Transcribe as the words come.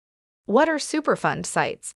What are Superfund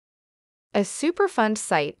sites? A Superfund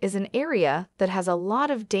site is an area that has a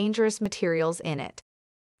lot of dangerous materials in it.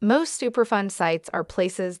 Most Superfund sites are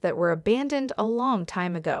places that were abandoned a long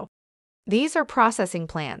time ago. These are processing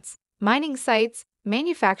plants, mining sites,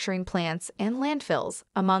 manufacturing plants, and landfills,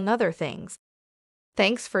 among other things.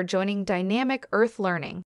 Thanks for joining Dynamic Earth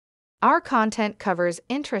Learning. Our content covers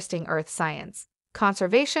interesting earth science,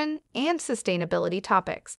 conservation, and sustainability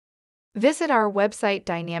topics. Visit our website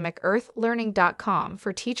dynamicearthlearning.com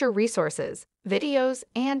for teacher resources, videos,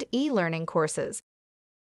 and e-learning courses.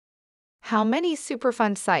 How many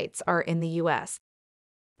Superfund sites are in the U.S.?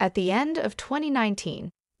 At the end of 2019,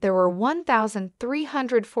 there were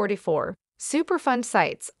 1,344 Superfund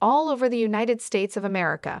sites all over the United States of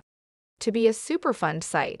America. To be a Superfund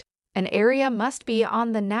site, an area must be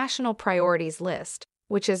on the National Priorities List,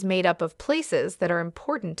 which is made up of places that are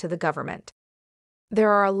important to the government.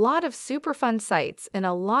 There are a lot of Superfund sites in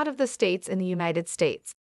a lot of the states in the United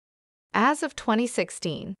States. As of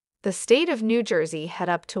 2016, the state of New Jersey had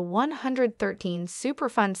up to 113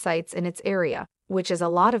 Superfund sites in its area, which is a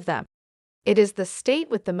lot of them. It is the state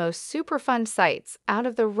with the most Superfund sites out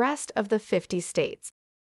of the rest of the 50 states.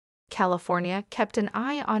 California kept an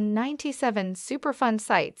eye on 97 Superfund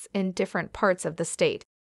sites in different parts of the state.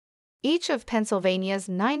 Each of Pennsylvania's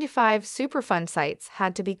 95 Superfund sites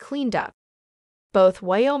had to be cleaned up. Both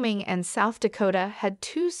Wyoming and South Dakota had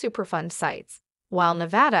 2 Superfund sites, while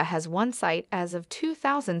Nevada has 1 site as of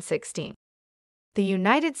 2016. The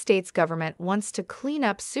United States government wants to clean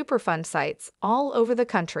up Superfund sites all over the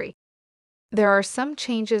country. There are some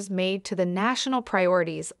changes made to the National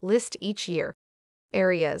Priorities List each year.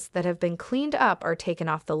 Areas that have been cleaned up are taken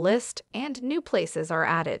off the list and new places are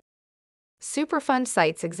added. Superfund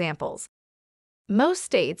sites examples. Most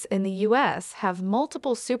states in the U.S. have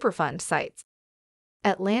multiple Superfund sites.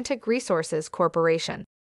 Atlantic Resources Corporation.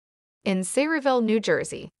 In Sayreville, New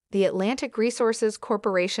Jersey, the Atlantic Resources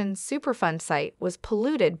Corporation Superfund site was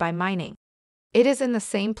polluted by mining. It is in the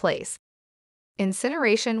same place.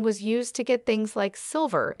 Incineration was used to get things like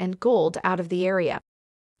silver and gold out of the area.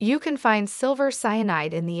 You can find silver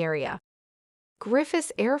cyanide in the area.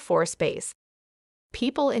 Griffith Air Force Base.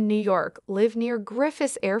 People in New York live near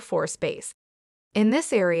Griffith Air Force Base. In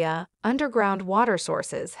this area, underground water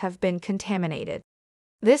sources have been contaminated.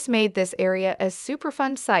 This made this area a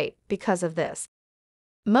Superfund site because of this.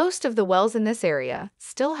 Most of the wells in this area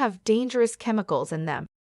still have dangerous chemicals in them.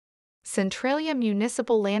 Centralia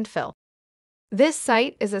Municipal Landfill. This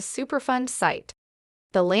site is a Superfund site.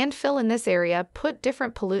 The landfill in this area put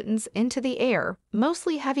different pollutants into the air,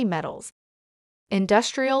 mostly heavy metals.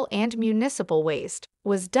 Industrial and municipal waste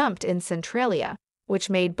was dumped in Centralia, which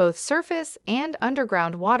made both surface and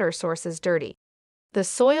underground water sources dirty. The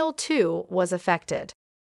soil, too, was affected.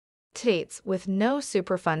 States with no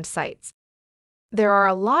Superfund sites. There are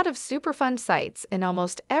a lot of Superfund sites in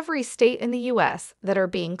almost every state in the U.S. that are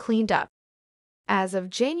being cleaned up. As of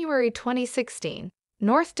January 2016,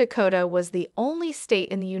 North Dakota was the only state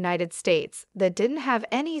in the United States that didn't have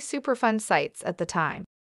any Superfund sites at the time.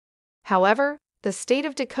 However, the state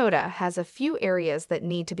of Dakota has a few areas that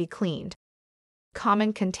need to be cleaned.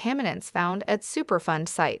 Common contaminants found at Superfund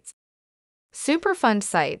sites. Superfund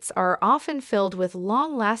sites are often filled with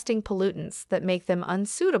long-lasting pollutants that make them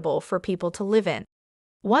unsuitable for people to live in.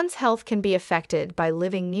 One's health can be affected by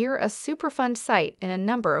living near a Superfund site in a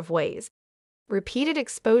number of ways. Repeated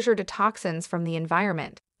exposure to toxins from the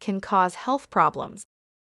environment can cause health problems.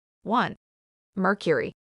 1.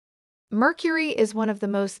 Mercury. Mercury is one of the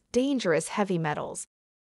most dangerous heavy metals.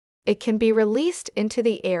 It can be released into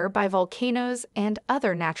the air by volcanoes and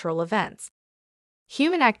other natural events.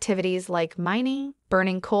 Human activities like mining,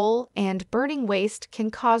 burning coal, and burning waste can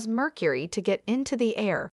cause mercury to get into the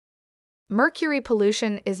air. Mercury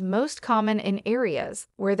pollution is most common in areas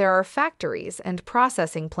where there are factories and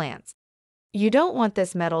processing plants. You don't want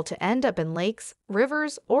this metal to end up in lakes,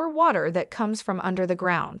 rivers, or water that comes from under the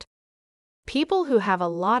ground. People who have a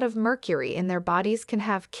lot of mercury in their bodies can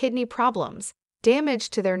have kidney problems, damage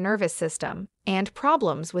to their nervous system, and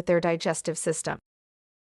problems with their digestive system.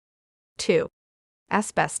 2.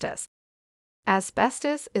 Asbestos.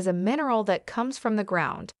 Asbestos is a mineral that comes from the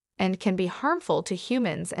ground and can be harmful to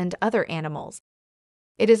humans and other animals.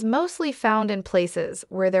 It is mostly found in places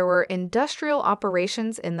where there were industrial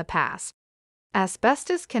operations in the past.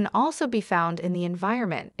 Asbestos can also be found in the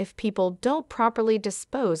environment if people don't properly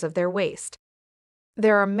dispose of their waste.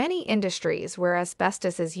 There are many industries where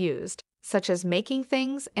asbestos is used, such as making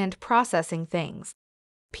things and processing things.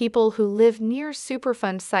 People who live near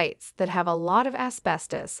Superfund sites that have a lot of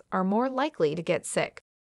asbestos are more likely to get sick.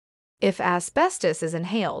 If asbestos is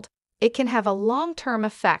inhaled, It can have a long-term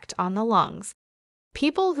effect on the lungs.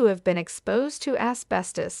 People who have been exposed to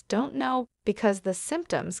asbestos don't know because the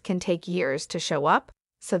symptoms can take years to show up,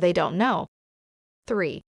 so they don't know.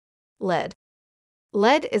 3. Lead.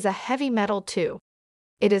 Lead is a heavy metal too.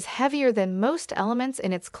 It is heavier than most elements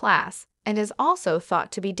in its class and is also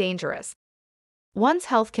thought to be dangerous. One's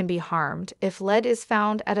health can be harmed if lead is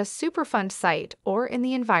found at a Superfund site or in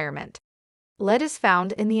the environment. Lead is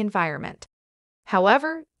found in the environment.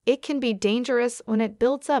 However, it can be dangerous when it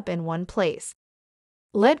builds up in one place.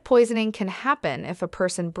 Lead poisoning can happen if a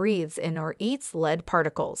person breathes in or eats lead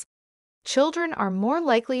particles. Children are more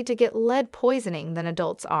likely to get lead poisoning than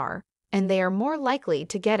adults are, and they are more likely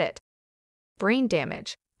to get it. Brain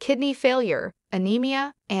damage, kidney failure,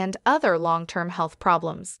 anemia, and other long-term health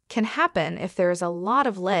problems can happen if there is a lot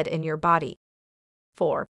of lead in your body.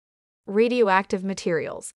 4. Radioactive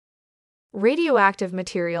materials. Radioactive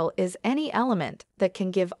material is any element that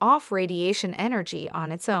can give off radiation energy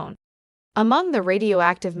on its own. Among the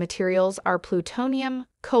radioactive materials are plutonium,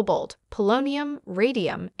 cobalt, polonium,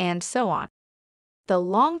 radium, and so on. The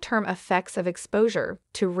long-term effects of exposure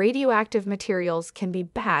to radioactive materials can be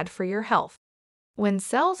bad for your health. When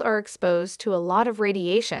cells are exposed to a lot of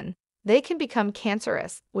radiation, they can become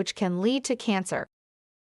cancerous, which can lead to cancer.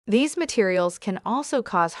 These materials can also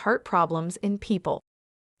cause heart problems in people.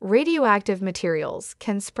 Radioactive materials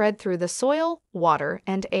can spread through the soil, water,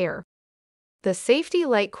 and air. The Safety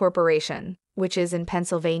Light Corporation, which is in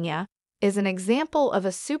Pennsylvania, is an example of a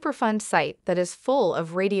Superfund site that is full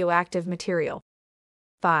of radioactive material.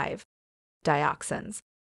 5. Dioxins.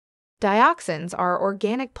 Dioxins are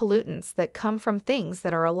organic pollutants that come from things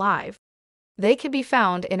that are alive. They can be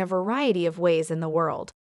found in a variety of ways in the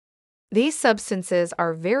world. These substances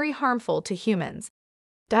are very harmful to humans.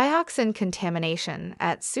 Dioxin contamination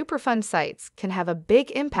at Superfund sites can have a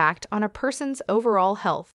big impact on a person's overall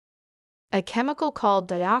health. A chemical called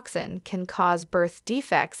dioxin can cause birth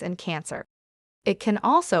defects and cancer. It can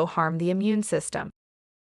also harm the immune system.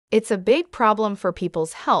 It's a big problem for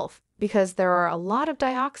people's health because there are a lot of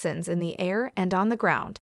dioxins in the air and on the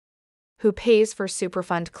ground. Who pays for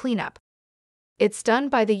Superfund cleanup? It's done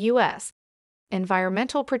by the U.S.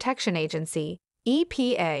 Environmental Protection Agency,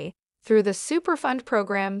 EPA, through the Superfund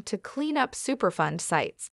program to clean up Superfund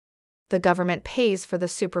sites. The government pays for the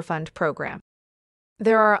Superfund program.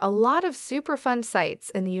 There are a lot of Superfund sites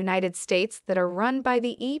in the United States that are run by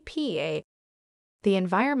the EPA. The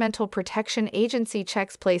Environmental Protection Agency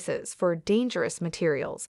checks places for dangerous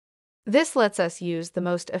materials. This lets us use the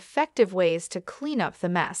most effective ways to clean up the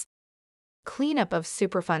mess. Cleanup of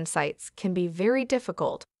Superfund sites can be very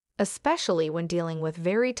difficult, especially when dealing with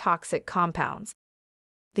very toxic compounds.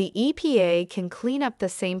 The EPA can clean up the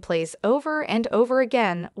same place over and over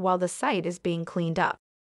again while the site is being cleaned up.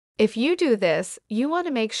 If you do this, you want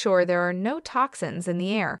to make sure there are no toxins in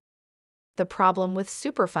the air. The problem with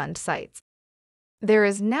Superfund sites. There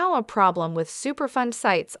is now a problem with Superfund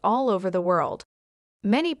sites all over the world.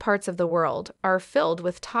 Many parts of the world are filled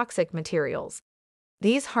with toxic materials.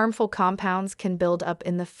 These harmful compounds can build up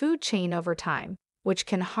in the food chain over time, which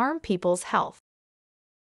can harm people's health.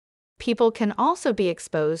 People can also be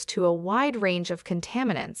exposed to a wide range of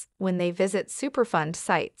contaminants when they visit Superfund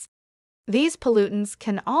sites. These pollutants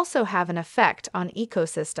can also have an effect on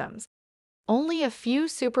ecosystems. Only a few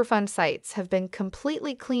Superfund sites have been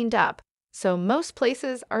completely cleaned up, so most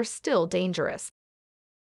places are still dangerous.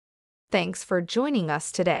 Thanks for joining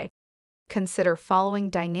us today. Consider following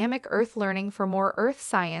Dynamic Earth Learning for more earth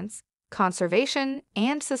science, conservation,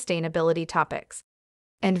 and sustainability topics.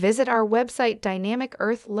 And visit our website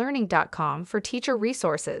dynamicearthlearning.com for teacher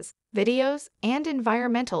resources, videos, and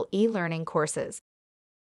environmental e-learning courses.